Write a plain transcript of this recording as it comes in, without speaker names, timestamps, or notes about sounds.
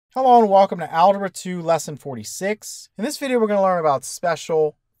Hello and welcome to Algebra 2 Lesson 46. In this video, we're going to learn about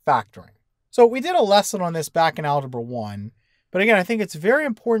special factoring. So we did a lesson on this back in Algebra 1, but again, I think it's very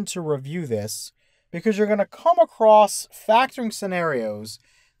important to review this because you're going to come across factoring scenarios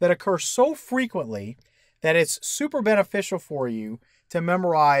that occur so frequently that it's super beneficial for you to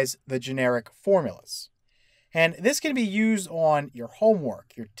memorize the generic formulas. And this can be used on your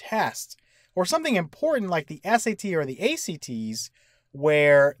homework, your tests, or something important like the SAT or the ACTs,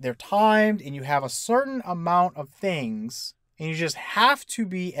 where they're timed and you have a certain amount of things and you just have to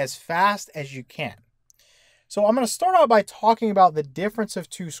be as fast as you can. So I'm going to start out by talking about the difference of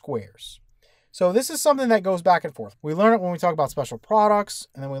two squares. So this is something that goes back and forth. We learn it when we talk about special products,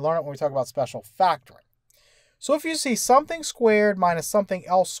 and then we learn it when we talk about special factoring. So if you see something squared minus something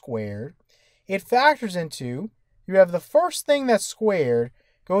else squared, it factors into, you have the first thing that's squared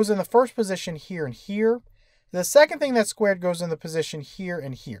goes in the first position here and here. The second thing that's squared goes in the position here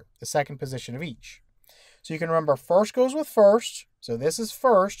and here, the second position of each. So you can remember first goes with first. So this is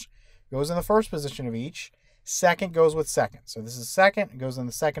first, goes in the first position of each. Second goes with second. So this is second, it goes in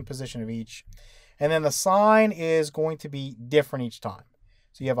the second position of each. And then the sign is going to be different each time.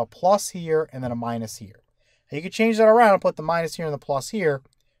 So you have a plus here and then a minus here. And you could change that around and put the minus here and the plus here.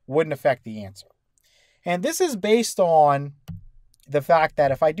 Wouldn't affect the answer. And this is based on the fact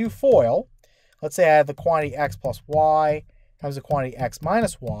that if I do FOIL, let's say I have the quantity x plus y times the quantity x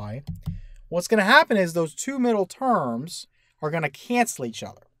minus y. What's going to happen is those two middle terms are going to cancel each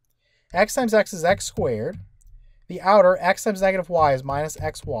other. X times x is x squared. The outer, x times negative y, is minus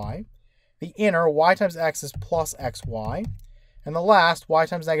xy. The inner, y times x is plus xy. And the last, y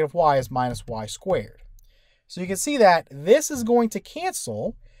times negative y, is minus y squared. So you can see that this is going to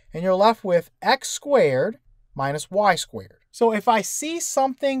cancel, and you're left with x squared minus y squared. So if I see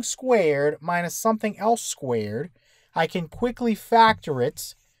something squared minus something else squared, I can quickly factor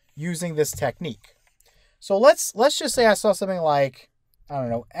it using this technique. So let's just say I saw something like, I don't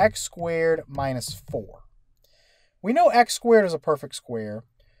know, x squared minus 4. We know x squared is a perfect square,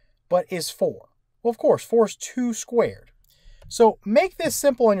 but is 4? Well, of course, 4 is 2 squared. So make this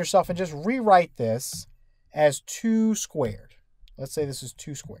simple on yourself and just rewrite this as 2 squared. Let's say this is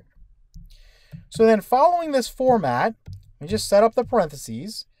 2 squared. So then following this format, we just set up the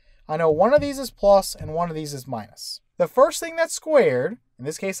parentheses. I know one of these is plus and one of these is minus. The first thing that's squared, in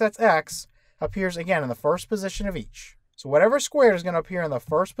this case that's x, appears again in the first position of each. So whatever squared is going to appear in the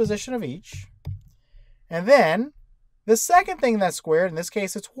first position of each. And then the second thing that's squared, in this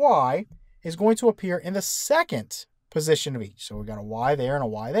case it's y, is going to appear in the second position of each. So we've got a y there and a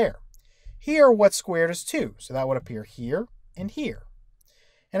y there. Here what's squared is 2, so that would appear here and here.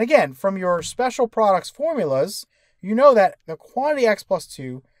 And again, from your special products formulas, you know that the quantity x plus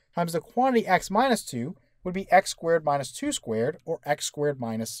 2 times the quantity x minus 2 would be x squared minus 2 squared, or x squared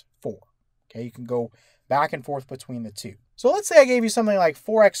minus 4. Okay, you can go back and forth between the two. So let's say I gave you something like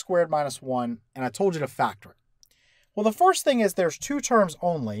 4x squared minus 1, and I told you to factor it. Well, the first thing is there's two terms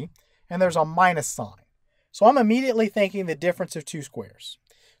only, and there's a minus sign. So I'm immediately thinking the difference of two squares.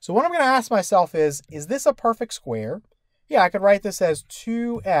 So what I'm going to ask myself is this a perfect square? Yeah, I could write this as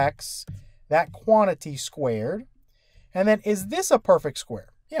 2x, that quantity squared. And then is this a perfect square?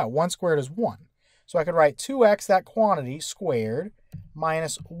 Yeah, 1 squared is 1. So I could write 2x, that quantity squared,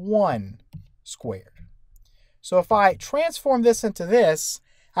 minus 1 squared. So if I transform this into this,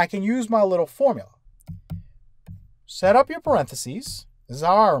 I can use my little formula. Set up your parentheses. This is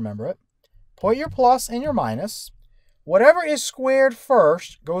how I remember it. Put your plus and your minus. Whatever is squared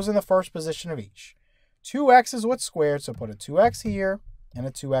first goes in the first position of each. 2x is what's squared, so put a 2x here and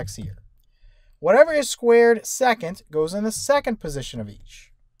a 2x here. Whatever is squared second goes in the second position of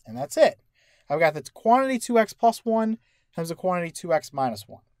each. And that's it. I've got the quantity 2x plus 1 times the quantity 2x minus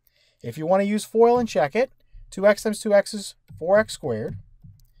 1. If you want to use FOIL and check it, 2x times 2x is 4x squared.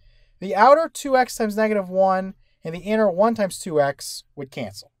 The outer 2x times negative 1 and the inner 1 times 2x would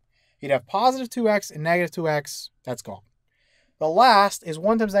cancel. You'd have positive 2x and negative 2x. That's gone. The last is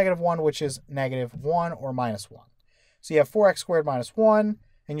 1 times negative 1, which is negative 1 or minus 1. So you have 4x squared minus 1,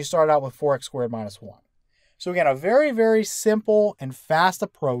 and you start out with 4x squared minus 1. So again, a very, very simple and fast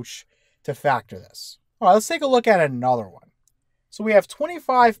approach to factor this. All right, let's take a look at another one. So we have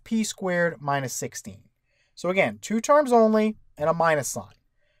 25p squared minus 16. So again, two terms only and a minus sign.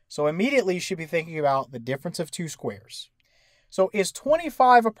 So immediately you should be thinking about the difference of two squares. So is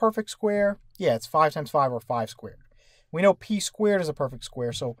 25 a perfect square? Yeah, it's 5 times 5 or 5 squared. We know p squared is a perfect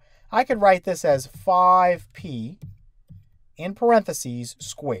square, so I could write this as 5p in parentheses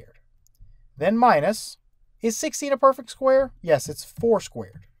squared. Then minus, is 16 a perfect square? Yes, it's 4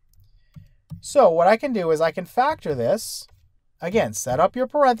 squared. So what I can do is I can factor this again, set up your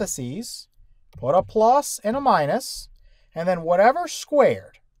parentheses, put a plus and a minus, and then whatever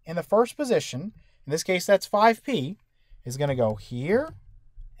squared in the first position, in this case that's 5p, is going to go here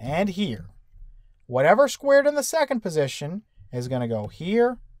and here. Whatever squared in the second position is going to go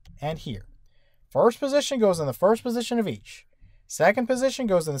here and here. First position goes in the first position of each. Second position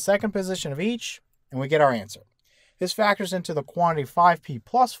goes in the second position of each, and we get our answer. This factors into the quantity 5p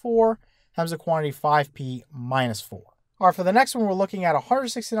plus 4 times the quantity 5p minus 4. All right, for the next one, we're looking at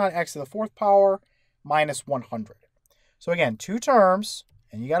 169x to the fourth power minus 100. So again, two terms,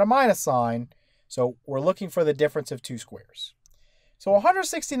 and you got a minus sign, so we're looking for the difference of two squares. So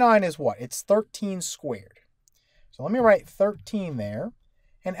 169 is what? It's 13 squared. So let me write 13 there.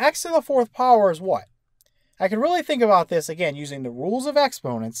 And x to the fourth power is what? I can really think about this, again, using the rules of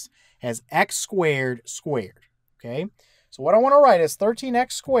exponents as x squared squared. Okay? So what I want to write is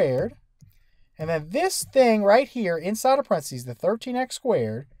 13x squared. And then this thing right here inside of parentheses, the 13x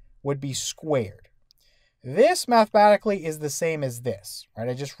squared, would be squared. This mathematically is the same as this, right?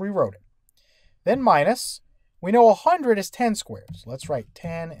 I just rewrote it. Then minus, we know 100 is 10 squared. So let's write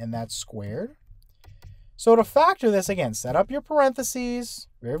 10, and that's squared. So to factor this, again, set up your parentheses.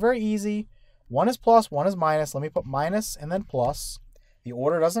 Very, very easy. One is plus, one is minus. Let me put minus and then plus. The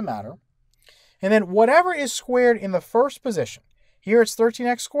order doesn't matter. And then whatever is squared in the first position, here it's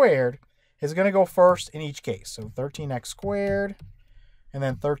 13x squared, is going to go first in each case. So 13x squared, and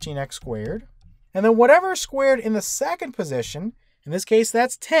then 13x squared. And then whatever is squared in the second position, in this case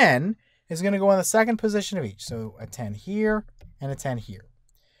that's 10, is going to go in the second position of each. So a 10 here and a 10 here.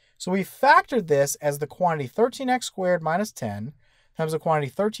 So we factored this as the quantity 13x squared minus 10 times the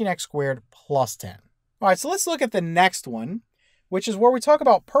quantity 13x squared plus 10. All right, so let's look at the next one, which is where we talk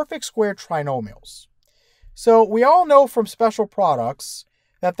about perfect square trinomials. So we all know from special products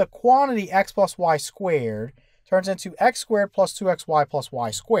that the quantity x plus y squared turns into x squared plus 2xy plus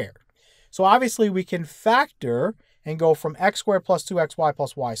y squared. So obviously we can factor and go from x squared plus 2xy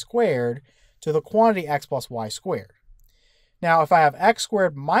plus y squared to the quantity x plus y squared. Now, if I have x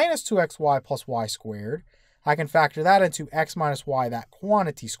squared minus 2xy plus y squared, I can factor that into x minus y, that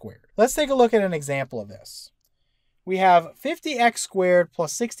quantity squared. Let's take a look at an example of this. We have 50x squared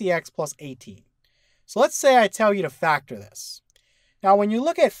plus 60x plus 18. So let's say I tell you to factor this. Now, when you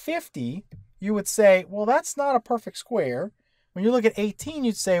look at 50, you would say, well, that's not a perfect square. When you look at 18,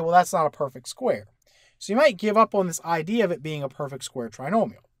 you'd say, well, that's not a perfect square. So you might give up on this idea of it being a perfect square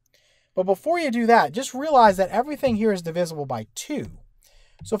trinomial. But before you do that, just realize that everything here is divisible by 2.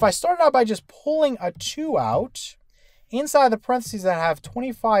 So if I started out by just pulling a 2 out, inside the parentheses I have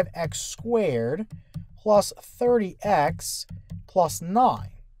 25x squared plus 30x plus 9.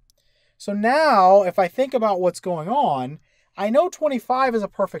 So now, if I think about what's going on, I know 25 is a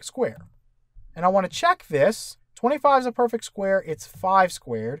perfect square. And I want to check this. 25 is a perfect square. It's 5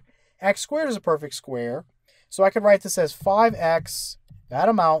 squared. X squared is a perfect square. So I could write this as 5x, that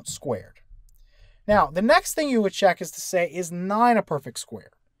amount, squared. Now, the next thing you would check is to say, is 9 a perfect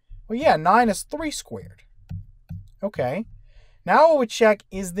square? Well, yeah, 9 is 3 squared. Okay. Now I would check,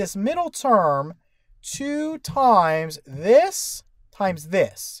 is this middle term 2 times this times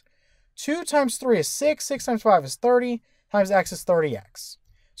this? 2 times 3 is 6. 6 times 5 is 30. Times x is 30x.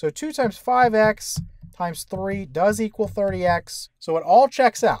 So 2 times 5x times 3 does equal 30x. So it all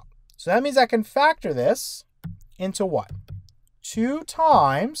checks out. So that means I can factor this into what? 2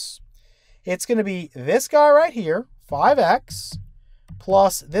 times, it's going to be this guy right here, 5x,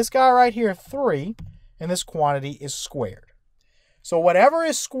 plus this guy right here, 3, and this quantity is squared. So whatever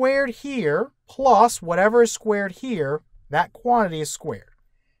is squared here plus whatever is squared here, that quantity is squared.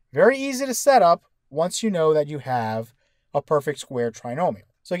 Very easy to set up once you know that you have a perfect square trinomial.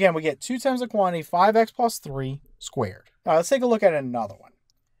 So again, we get 2 times the quantity 5x plus 3 squared. Now let's take a look at another one.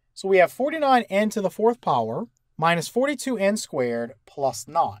 So we have 49n to the fourth power minus 42n squared plus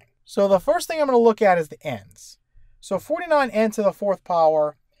 9. So the first thing I'm going to look at is the n's. So 49n to the fourth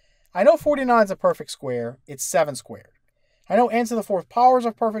power, I know 49 is a perfect square, it's 7 squared. I know n to the fourth power is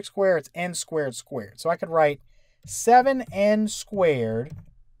a perfect square, it's n squared squared. So I could write 7n squared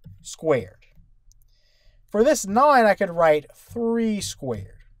squared. For this 9, I could write 3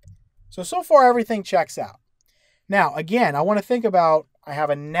 squared. So far everything checks out. Now, again, I want to think about, I have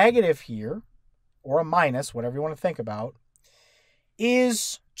a negative here, or a minus, whatever you want to think about,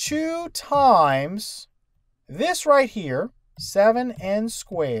 is 2 times this right here, 7n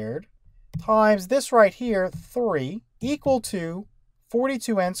squared, times this right here, 3, equal to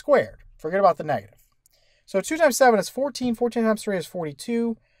 42n squared. Forget about the negative. So 2 times 7 is 14, 14 times 3 is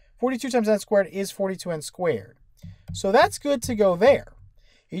 42, 42 times n squared is 42n squared. So that's good to go there.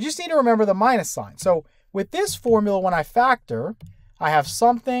 You just need to remember the minus sign. So With this formula, when I factor, I have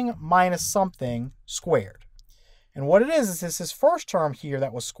something minus something squared. And what it is this first term here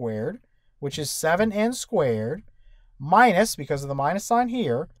that was squared, which is 7n squared, minus, because of the minus sign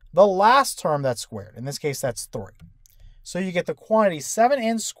here, the last term that's squared. In this case, that's 3. So you get the quantity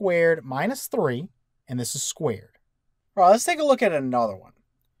 7n squared minus 3, and this is squared. All right, let's take a look at another one.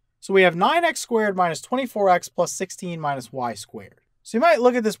 So we have 9x squared minus 24x plus 16 minus y squared. So you might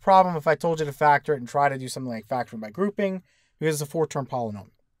look at this problem if I told you to factor it and try to do something like factoring by grouping, because it's a 4-term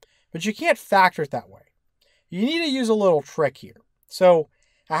polynomial. But you can't factor it that way. You need to use a little trick here. So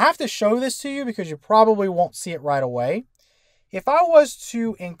I have to show this to you because you probably won't see it right away. If I was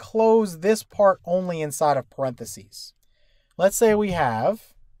to enclose this part only inside of parentheses, let's say we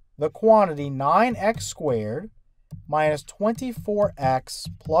have the quantity 9x squared minus 24x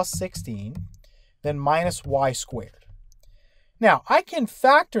plus 16, then minus y squared. Now, I can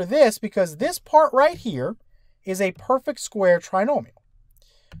factor this because this part right here is a perfect square trinomial.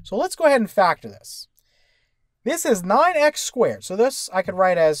 So let's go ahead and factor this. This is 9x squared. So this I could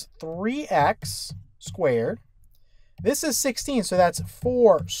write as 3x squared. This is 16, so that's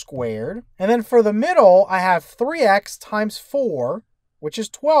 4 squared. And then for the middle, I have 3x times 4, which is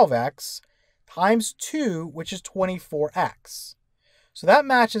 12x, times 2, which is 24x. So that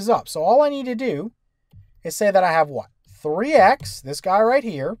matches up. So all I need to do is say that I have what? 3x, this guy right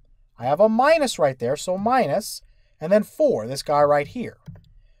here. I have a minus right there, so minus. And then 4, this guy right here.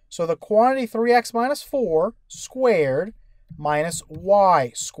 So the quantity 3x minus 4 squared minus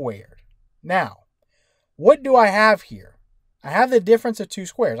y squared. Now, what do I have here? I have the difference of two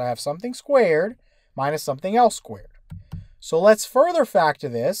squares. I have something squared minus something else squared. So let's further factor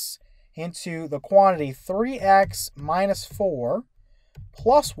this into the quantity 3x minus 4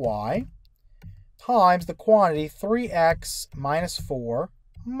 plus y times the quantity 3x minus 4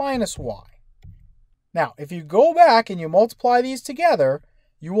 minus y. Now, if you go back and you multiply these together,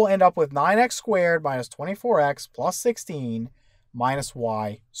 you will end up with 9x squared minus 24x plus 16 minus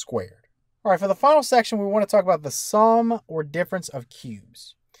y squared. All right, for the final section, we want to talk about the sum or difference of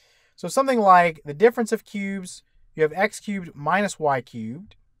cubes. So something like the difference of cubes, you have x cubed minus y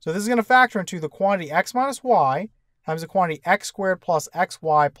cubed. So this is going to factor into the quantity x minus y times the quantity x squared plus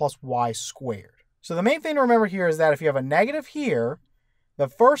xy plus y squared. So the main thing to remember here is that if you have a negative here, the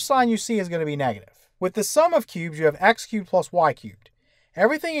first sign you see is going to be negative. With the sum of cubes, you have x cubed plus y cubed.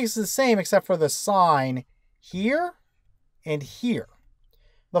 Everything is the same except for the sign here and here.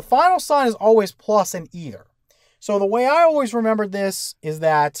 The final sign is always plus in either. So the way I always remembered this is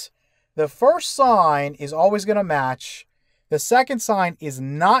that the first sign is always going to match, the second sign is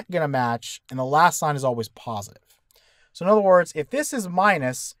not going to match, and the last sign is always positive. So in other words, if this is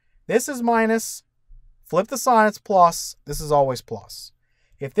minus, flip the sign, it's plus, this is always plus.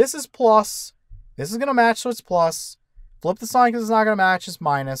 If this is plus, this is going to match, so it's plus. Flip the sign because it's not going to match, it's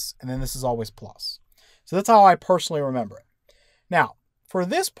minus, and then this is always plus. So that's how I personally remember it. Now, for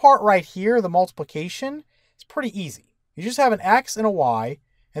this part right here, the multiplication, it's pretty easy. You just have an x and a y,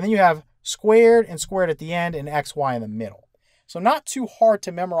 and then you have squared and squared at the end and xy in the middle. So not too hard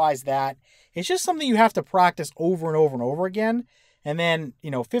to memorize that. It's just something you have to practice over and over and over again. And then,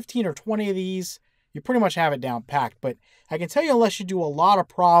 15 or 20 of these, you pretty much have it down packed. But I can tell you, unless you do a lot of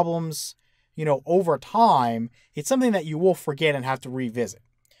problems, over time, it's something that you will forget and have to revisit.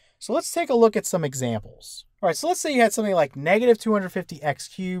 So let's take a look at some examples. All right, so let's say you had something like negative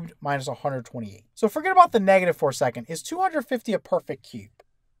 250x cubed minus 128. So forget about the negative for a second. Is 250 a perfect cube?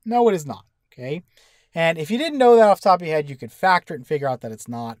 No, it is not, okay? And if you didn't know that off the top of your head, you could factor it and figure out that it's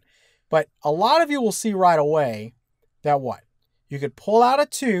not. But a lot of you will see right away that what? You could pull out a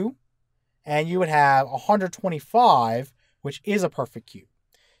 2, and you would have 125, which is a perfect cube.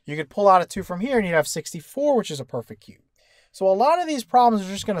 You could pull out a 2 from here, and you'd have 64, which is a perfect cube. So a lot of these problems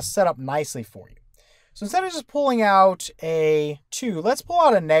are just going to set up nicely for you. So instead of just pulling out a 2, let's pull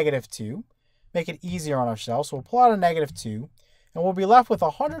out a negative 2, make it easier on ourselves. So we'll pull out a negative 2, and we'll be left with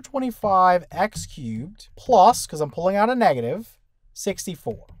 125x cubed plus, because I'm pulling out a negative,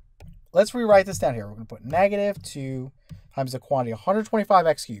 64. Let's rewrite this down here. We're going to put negative 2 times the quantity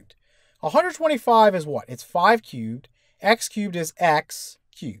 125x cubed. 125 is what? It's 5 cubed. X cubed is x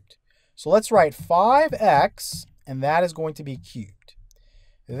cubed. So let's write 5x, and that is going to be cubed.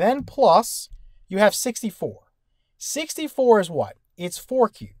 Then plus, you have 64. 64 is what? It's 4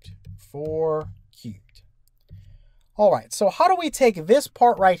 cubed. 4 cubed. All right, so how do we take this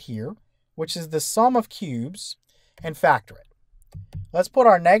part right here, which is the sum of cubes, and factor it? Let's put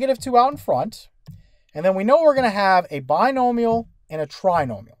our negative 2 out in front, and then we know we're going to have a binomial and a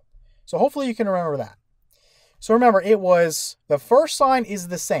trinomial. So hopefully you can remember that. So remember, it was the first sign is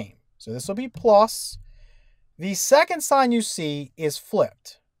the same. So this will be plus, The second sign you see is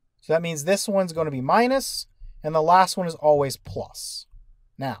flipped. So that means this one's going to be minus, and the last one is always plus.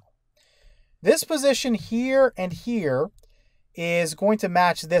 Now, this position here and here is going to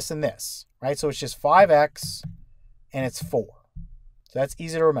match this and this, right? So it's just 5x and it's 4. So that's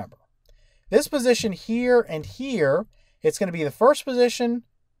easy to remember. This position here and here, it's going to be the first position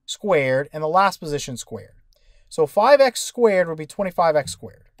squared and the last position squared. So 5x squared would be 25x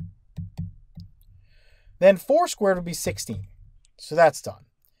squared. Then 4 squared would be 16. So that's done.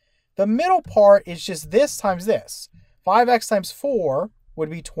 The middle part is just this times this. 5x times 4 would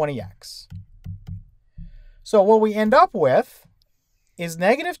be 20x. So what we end up with is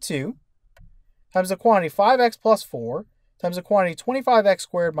negative 2 times the quantity 5x plus 4 times the quantity 25x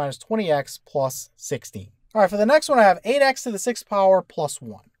squared minus 20x plus 16. All right, for the next one, I have 8x to the 6th power plus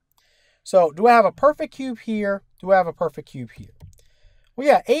 1. So do I have a perfect cube here? Do I have a perfect cube here? Well,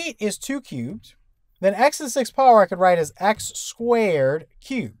 yeah, 8 is 2 cubed. Then x to the 6th power I could write as x squared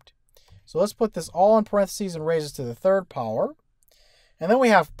cubed. So let's put this all in parentheses and raise it to the 3rd power. And then we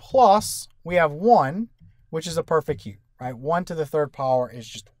have plus, we have 1, which is a perfect cube, right? 1 to the 3rd power is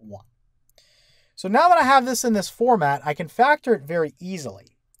just 1. So now that I have this in this format, I can factor it very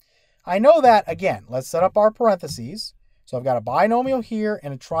easily. I know that, again, let's set up our parentheses. So I've got a binomial here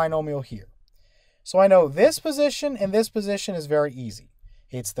and a trinomial here. So I know this position and this position is very easy.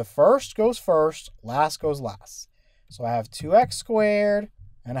 It's the first goes first, last goes last. So I have 2x squared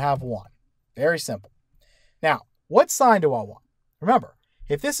and I have 1. Very simple. Now, what sign do I want? Remember,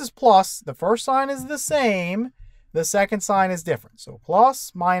 if this is plus, the first sign is the same, the second sign is different. So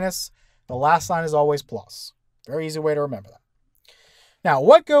plus, minus, the last sign is always plus. Very easy way to remember that. Now,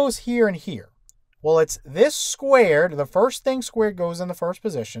 what goes here and here? Well, it's this squared. The first thing squared goes in the first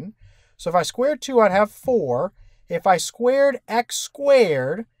position. So if I squared 2, I'd have 4. If I squared x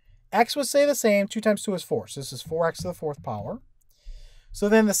squared, x would stay the same. 2 times 2 is 4. So this is 4x to the 4th power. So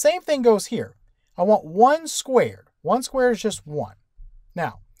then the same thing goes here. I want 1 squared. 1 squared is just 1.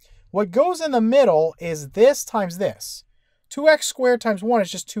 Now, what goes in the middle is this times this. 2x squared times 1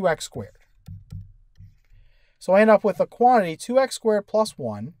 is just 2x squared. So I end up with the quantity 2x squared plus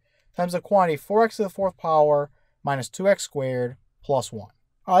 1 times the quantity 4x to the 4th power minus 2x squared plus 1. All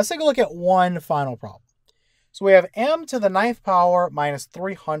right, let's take a look at one final problem. So we have m to the 9th power minus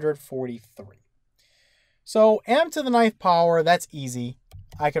 343. So m to the 9th power, that's easy.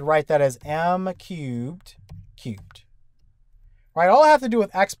 I could write that as m cubed. Right, all I have to do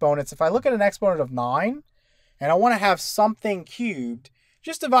with exponents, if I look at an exponent of 9 and I want to have something cubed,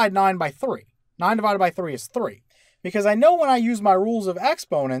 just divide 9 by 3. 9 divided by 3 is 3. Because I know when I use my rules of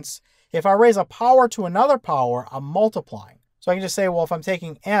exponents, if I raise a power to another power, I'm multiplying. So I can just say, well, if I'm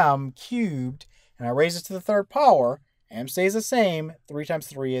taking m cubed and I raise it to the 3rd power, m stays the same. 3 times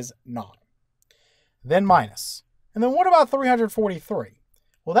 3 is 9. Then minus. And then what about 343?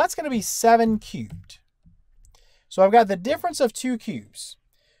 Well, that's going to be 7 cubed. So I've got the difference of 2 cubes.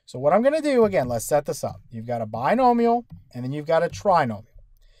 So what I'm going to do, again, let's set this up. You've got a binomial, and then you've got a trinomial.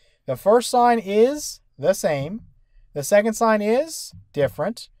 The first sign is the same. The second sign is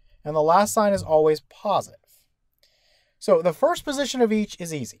different. And the last sign is always positive. So the first position of each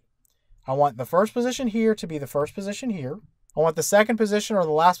is easy. I want the first position here to be the first position here. I want the second position or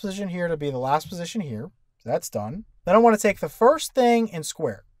the last position here to be the last position here. So that's done. Then I want to take the first thing and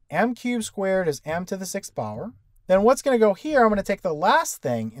square it. M cubed squared is m to the 6th power. Then what's going to go here, I'm going to take the last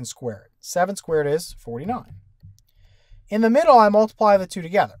thing and square it. 7 squared is 49. In the middle, I multiply the two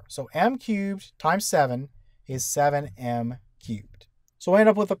together. So m cubed times 7 is 7m cubed. So I end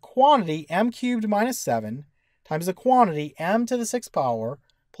up with a quantity m cubed minus 7 times the quantity m to the 6th power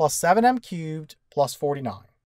plus 7m cubed plus 49.